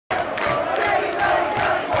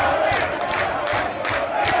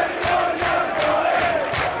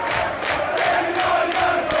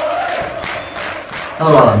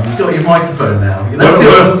Hello, Alan. You've got your microphone now. You left it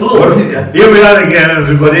on the floor, didn't you? Here we are again,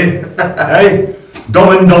 everybody. Hey,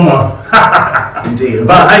 dumb and dumber. Indeed.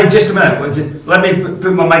 But hey, just a minute. Let me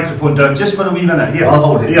put my microphone down just for a wee minute. Here, I'll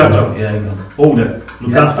hold it. Here, John. Yeah, hold it.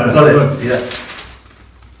 Look after I've got it. Yeah.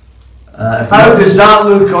 How does that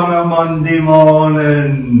look on a Monday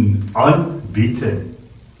morning? Unbeaten.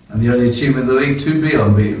 And the only team in the league to be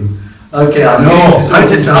unbeaten. Okay, I know. How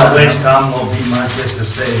did that West Ham not beat Manchester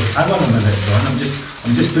City? Hang on a minute, John.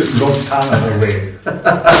 I'm just putting Rob Tanner away.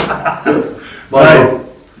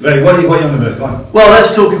 Right, what are you on about? Go on. Well,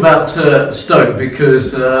 let's talk about Stoke,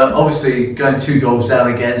 because obviously going 2 goals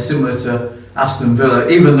down again, similar to Aston Villa,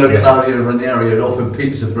 even though Claudio Ranieri had offered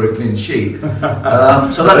pizza for a clean sheet. So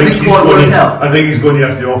that didn't quite work out. I think he's going to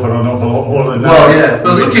have to offer an awful lot more than that. Well, yeah,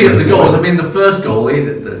 but looking at the goals, I mean, the first goal,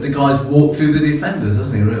 the guy's walked through the defenders,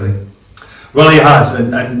 hasn't he, really? Well, he has,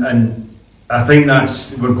 and I think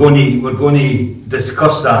we're going to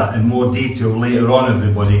discuss that in more detail later on,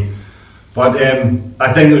 everybody. But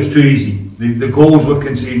I think it was too easy. The goals were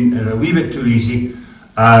conceded a wee bit too easy.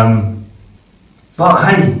 But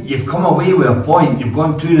hey, you've come away with a point. You've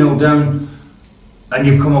gone 2-0 down, and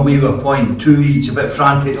you've come away with a point, 2 each. A bit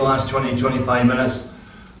frantic the last 20-25 minutes.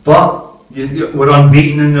 But we're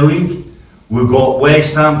unbeaten in the league. We've got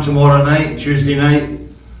West Ham tomorrow night, Tuesday night.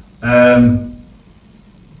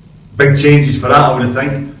 Big changes for that, I would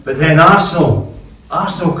think. But then Arsenal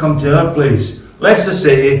come to our place. Leicester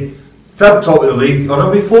City, 3rd top of the league, or are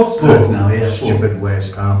we 4th? 4th now, yeah. Stupid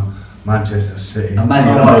West Ham, Manchester City. And Man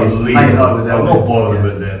United. I'm not bothered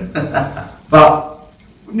with them. But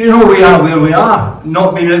you know, we are where we are.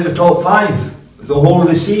 Not being in the top 5 the whole of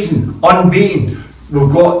the season, unbeaten.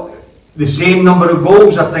 We've got the same number of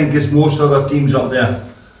goals, I think, as most other teams up there.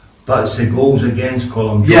 But it's the goals against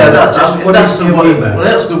column. Yeah, that's the worry. Well,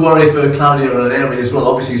 that's the worry for Claudio Ranieri as well.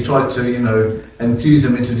 Obviously, he's tried to, you know, enthuse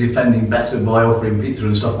them into defending better by offering pizza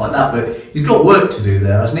and stuff like that. But he's got work to do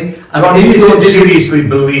there, hasn't he? John, you don't seriously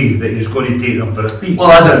believe that he's going to take them for a pizza?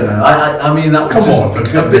 Well, I don't know. I mean, that was come just on, for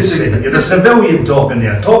goodness sake. You're a civilian talking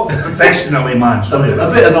there. Talk professionally, man. Sorry.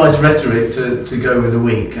 A bit of nice rhetoric to go with the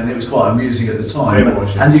week, and it was quite amusing at the time.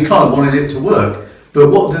 And you kind of wanted it to work. But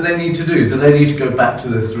what do they need to do? Do they need to go back to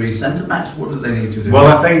the 3 centre backs? What do they need to do? Well,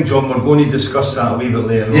 I think, John, we're going to discuss that a wee bit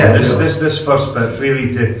later on. This first bit's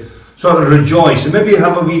really to sort of rejoice and maybe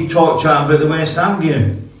have a wee chat about the West Ham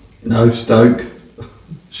game. No, Stoke.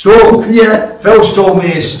 Stoke? Yeah. Phil told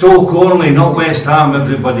me it's Stoke only, not West Ham,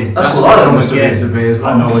 everybody. That's what I understood it to be as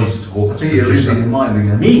well. I know he's Stoke. I think you're losing your mind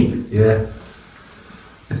again. Me? Yeah.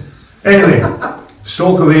 Anyway,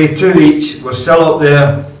 Stoke away, 2 each. We're still up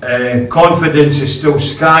there. Confidence is still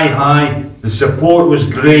sky high. The support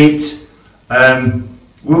was great.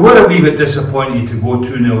 We were a wee bit disappointed to go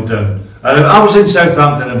 2-0 down. I was in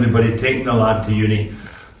Southampton, everybody, taking the lad to uni,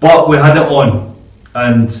 but we had it on,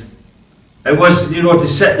 and it was, you know, to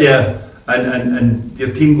sit there and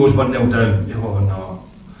your team goes 1-0 down. Oh no!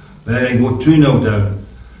 But then you go 2-0 down,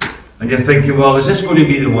 and you're thinking, well, is this going to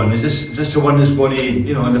be the one? Is this the one that's going to,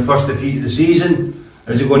 you know, in the first defeat of the season?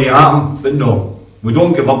 Is it going to happen? But no. We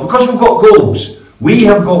don't give up because we've got goals. We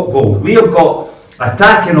have got goals. We have got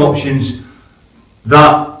attacking options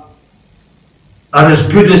that are as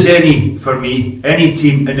good as any, for me, any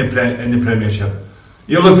team in the Premiership.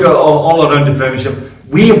 You look at all around the Premiership,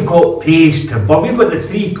 we have got pace to, but we've got the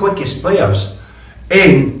 3 quickest players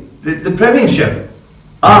in the Premiership.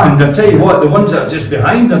 And I tell you what, the ones that are just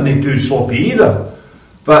behind aren't too sloppy either.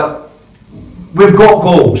 But we've got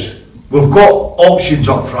goals. We've got options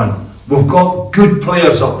up front. We've got good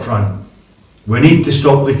players up front. We need to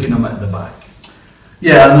stop looking them at the back.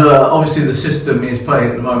 Yeah, and obviously the system he's playing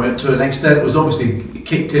at the moment, to an extent, was obviously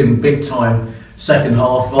kicked in big time second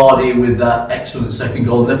half. Vardy with that excellent second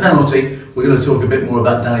goal and the penalty. We're going to talk a bit more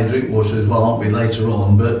about Danny Drinkwater as well, aren't we, later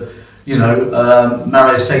on? But you know,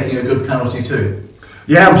 Mahrez taking a good penalty too.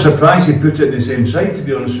 Yeah, I'm surprised he put it in the same side, to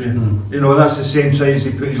be honest with you. You know, that's the same side as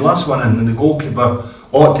he put his last one in, and the goalkeeper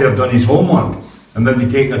ought to have done his homework and maybe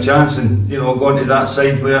taken a chance and, you know, gone to that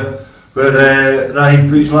side where Raheem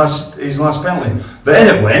put his last penalty. But in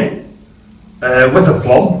it went, with a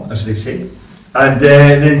plum, as they say. And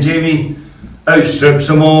then Jamie outstrips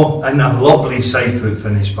them all, and a lovely side foot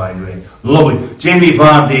finish, by the way. Lovely. Jamie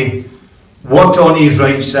Vardy worked on his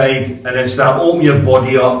right side, and it's that open your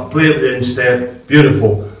body up, play it with the instep,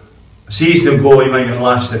 beautiful. A season ago he might have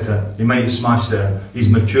lashed at it, he might have smashed it. He's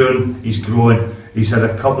maturing, he's growing, he's had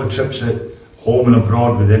a couple of trips at home and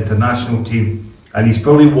abroad with the international team, and he's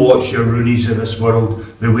probably watched your Rooneys of this world,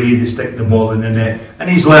 the way they stick the ball in the net, and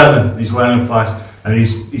he's learning fast, and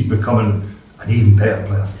he's becoming an even better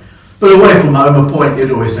player. But away from home, a point,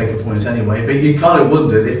 you'd always take a point anyway. But you kind of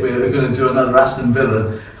wondered if we were going to do another Aston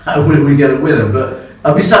Villa, how would we get a winner? But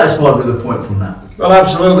I'd be satisfied with a point from that. Well,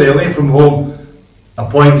 absolutely. Away from home, a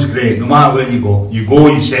point is great, no matter where you go.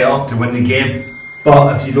 You set up to win the game.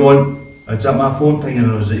 But if you don't, is that my phone pinging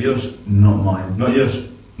or is it yours? Not mine. Not yours?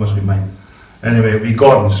 Must be mine. Anyway, it'll be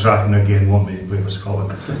Gordon's tracking again, won't we? Wait for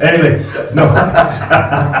Scotland. Anyway, no.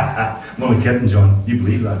 I'm only kidding, John. You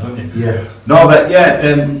believe that, don't you? Yeah. No, but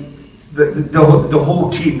yeah, the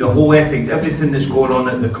whole team, the whole ethic, everything that's going on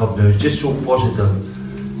at the club now is just so positive.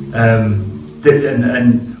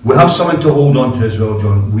 And we have something to hold on to as well,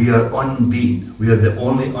 John. We are unbeaten. We are the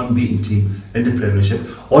only unbeaten team in the Premiership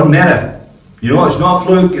on merit. You know, it's not a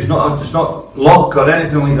fluke. It's not luck or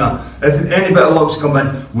anything like that. If any bit of luck's come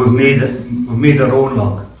in, we've made it. We've made our own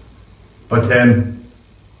luck. But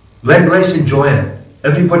let's enjoy it.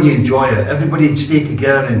 Everybody enjoy it. Everybody stay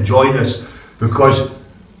together and enjoy this, because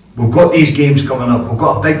we've got these games coming up. We've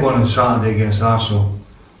got a big one on Saturday against Arsenal,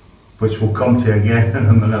 which we'll come to again,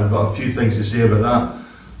 and I've got a few things to say about that.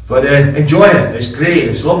 But enjoy it. It's great.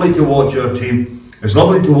 It's lovely to watch your team. It's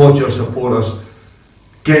lovely to watch your supporters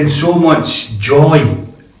getting so much joy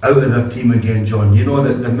out of their team again, John. You know,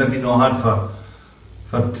 that they've maybe not had for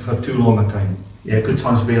too long a time. Yeah, good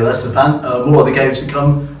time to be a Leicester fan. More of the games to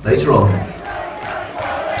come later on.